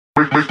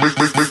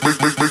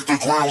the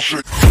ground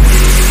shake.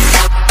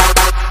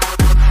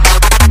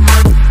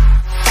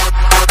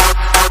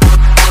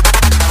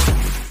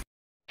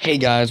 Hey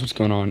guys, what's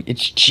going on?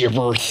 It's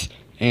Jibbers,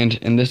 and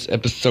in this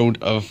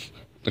episode of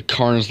the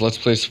Carnage Let's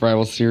Play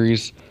Survival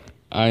Series,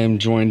 I am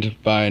joined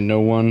by no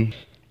one.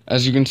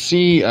 As you can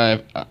see,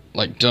 I've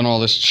done all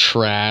this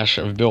trash.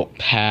 I've built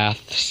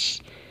paths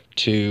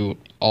to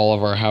all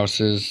of our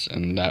houses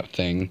and that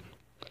thing.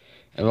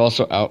 I've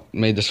also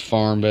made this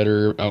farm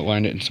better,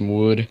 outlined it in some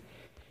wood,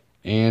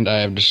 and I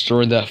have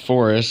destroyed that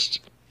forest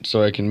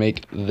so I can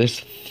make this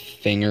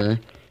thinger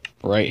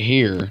right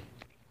here.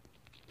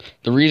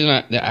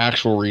 The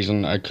actual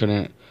reason I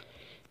couldn't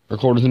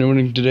record with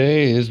anyone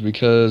today is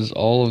because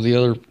all of the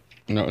other,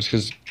 it's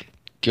because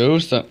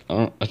Ghost,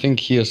 I think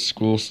he has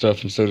school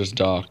stuff and so does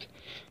Doc.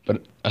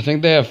 But I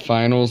think they have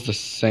finals the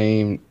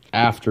same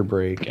after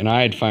break, and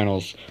I had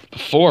finals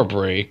before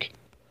break.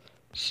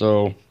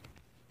 So,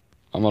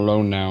 I'm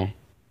alone now.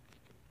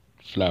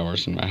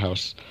 Flowers in my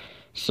house.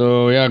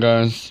 So, yeah,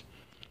 guys.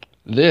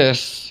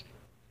 This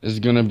is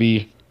gonna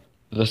be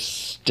the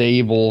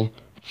stable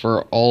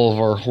for all of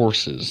our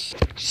horses.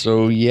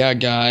 So yeah,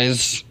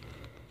 guys,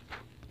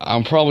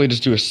 I'll probably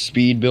just do a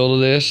speed build of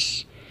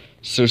this.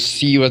 So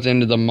see you at the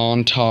end of the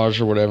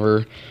montage or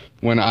whatever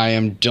when I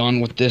am done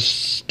with this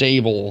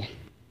stable.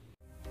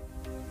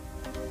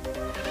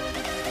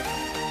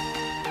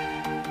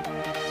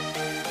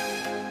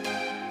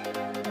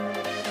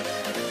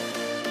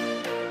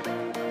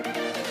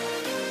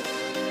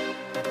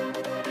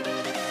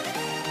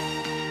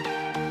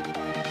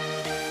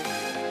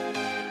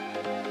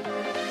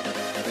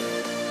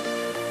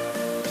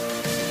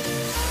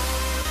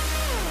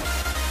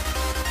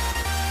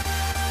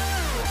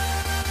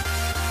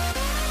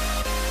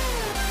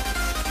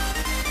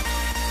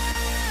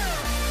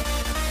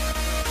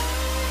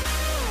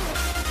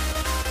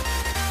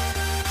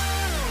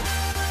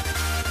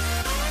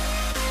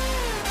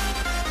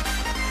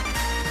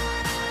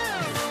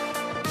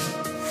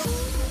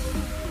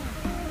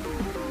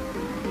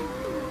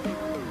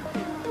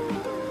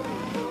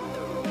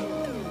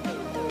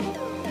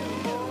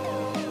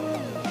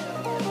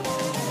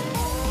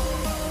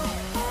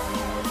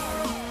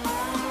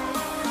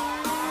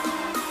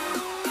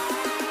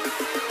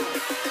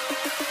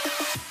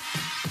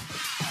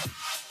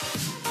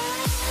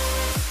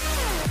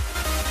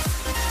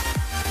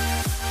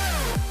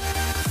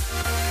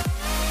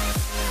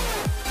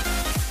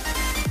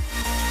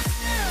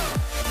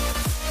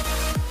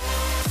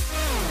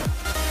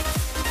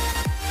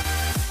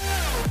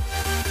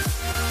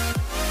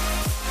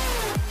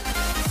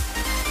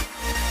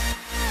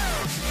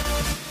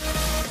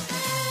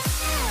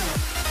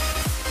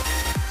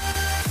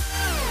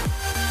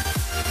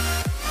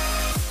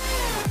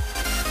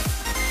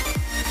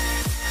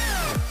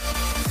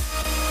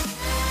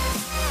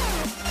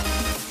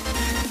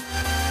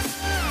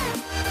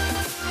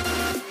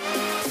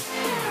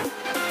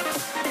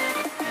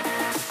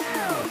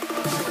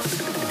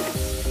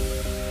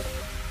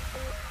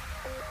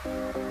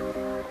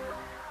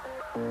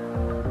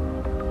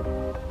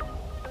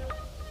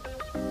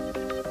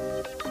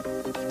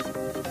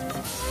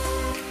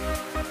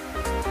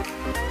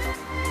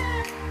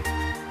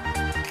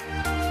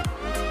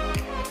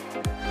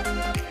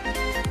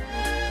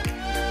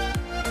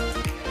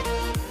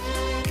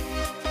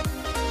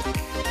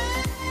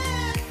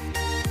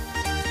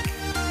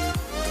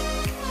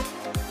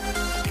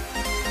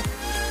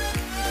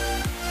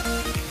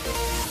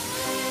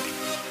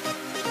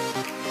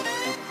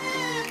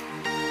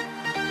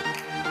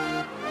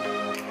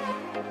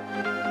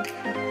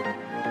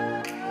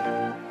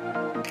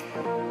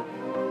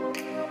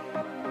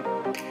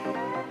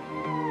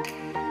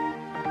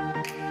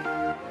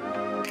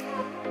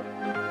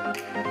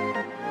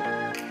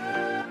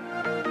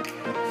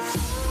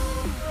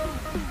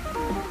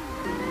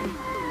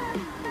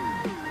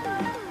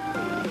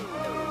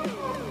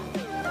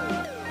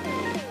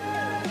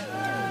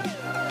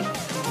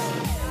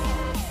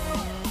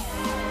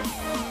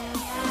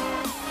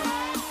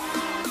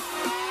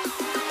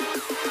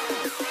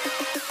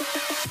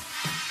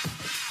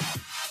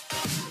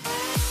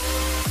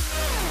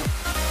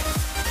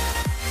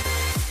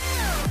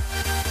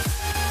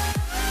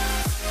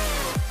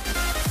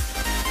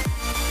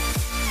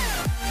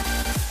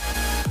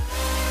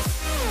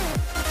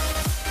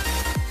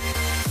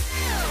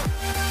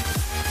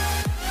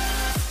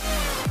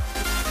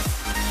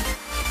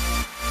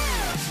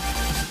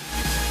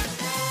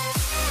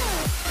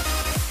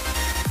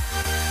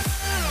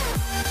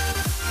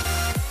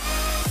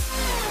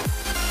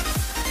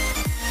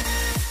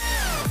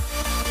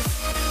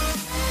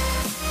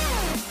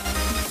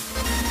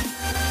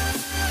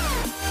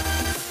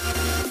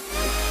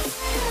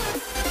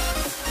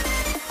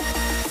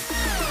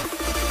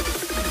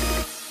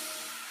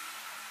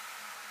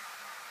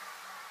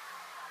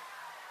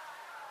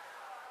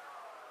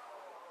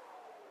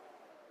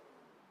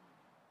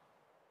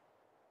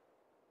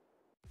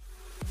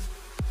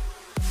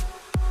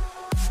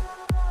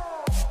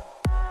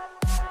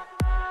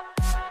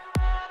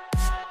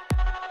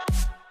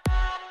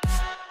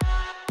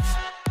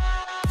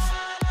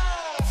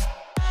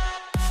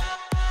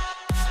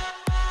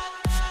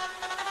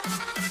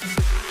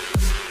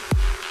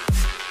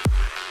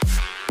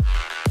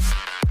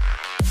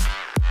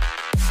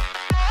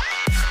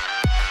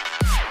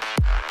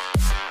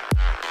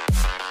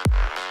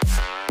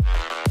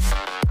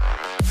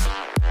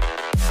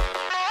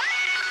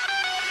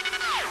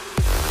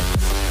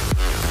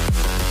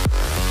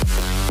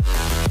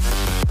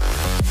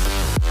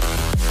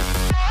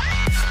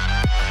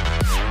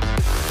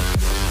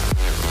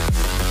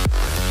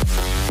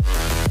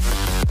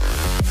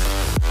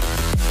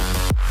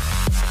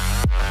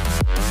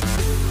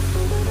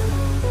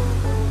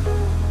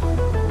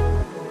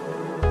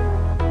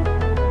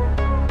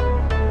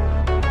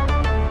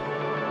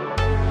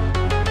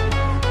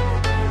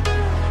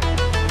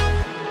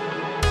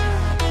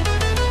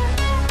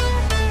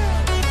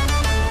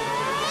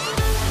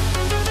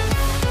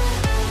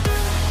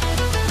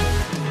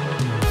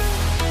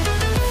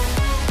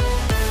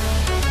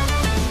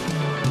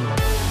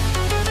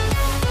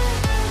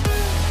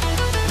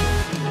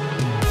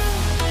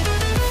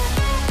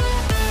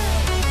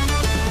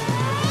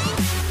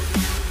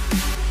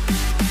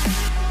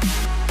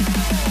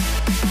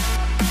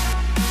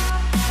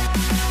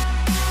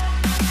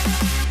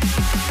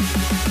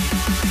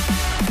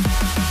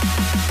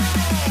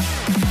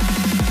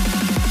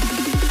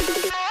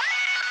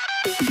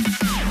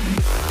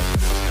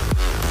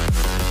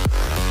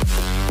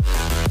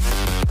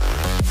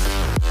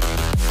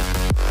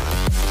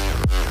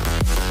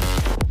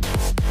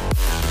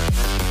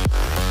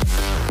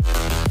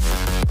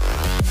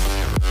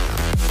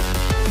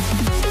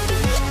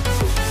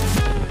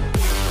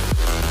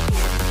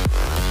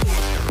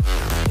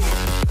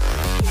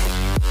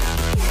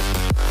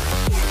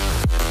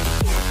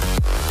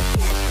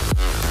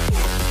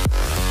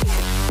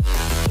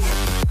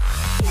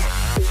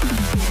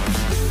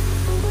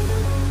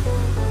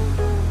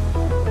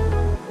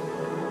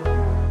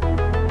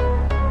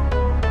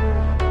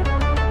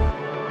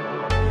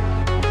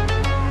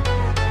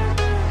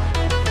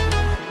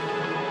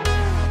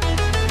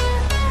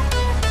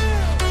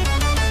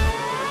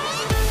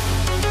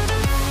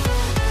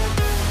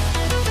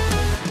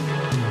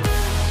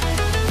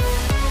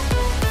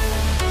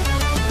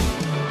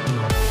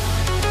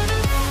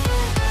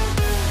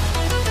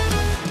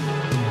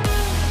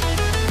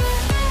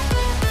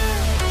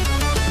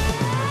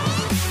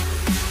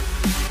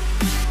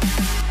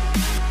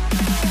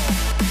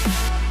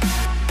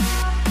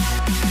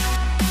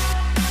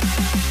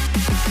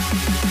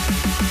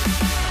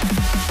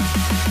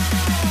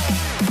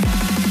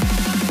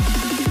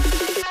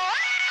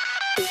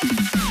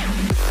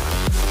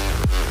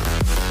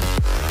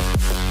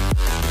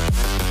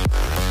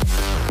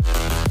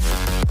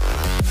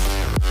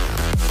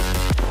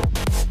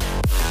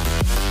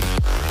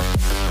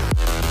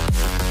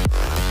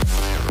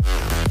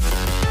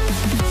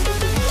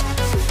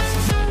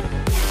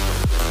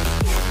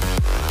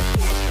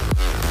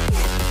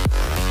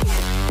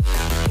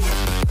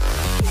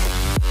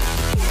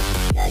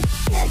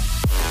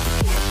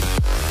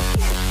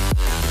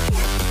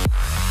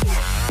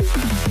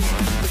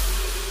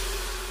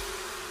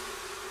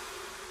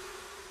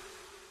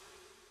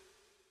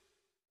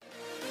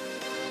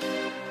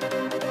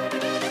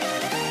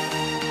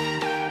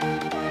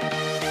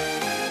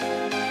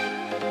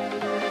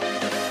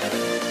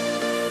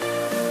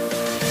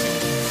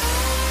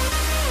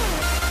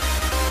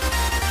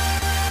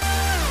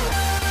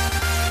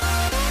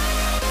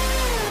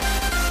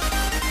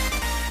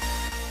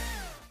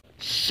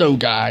 So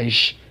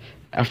guys,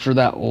 after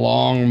that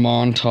long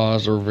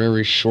montage, or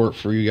very short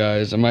for you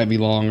guys, it might be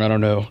long, I don't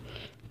know,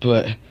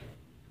 but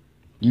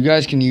you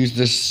guys can use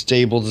this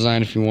stable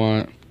design if you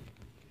want.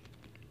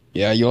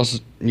 Yeah,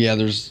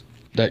 there's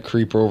that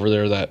creeper over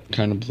there that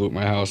kind of blew up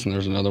my house, and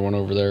there's another one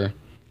over there,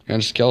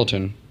 and a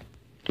skeleton.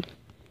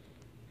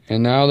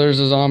 And now there's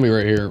a zombie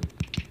right here.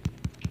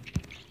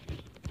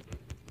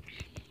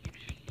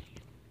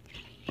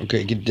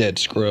 Okay, get dead,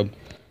 scrub.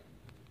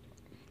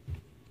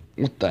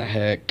 What the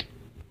heck?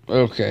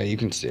 Okay, you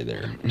can stay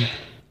there.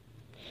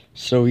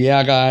 So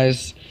yeah,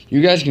 guys,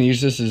 you guys can use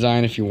this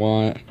design if you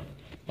want.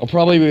 I'll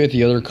probably be with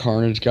the other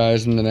Carnage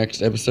guys in the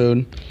next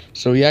episode.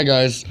 So yeah,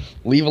 guys,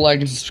 leave a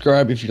like and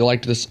subscribe if you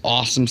liked this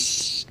awesome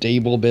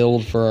stable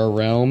build for our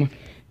realm.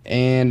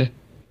 And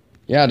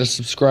yeah, just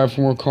subscribe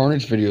for more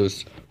Carnage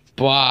videos.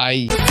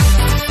 Bye.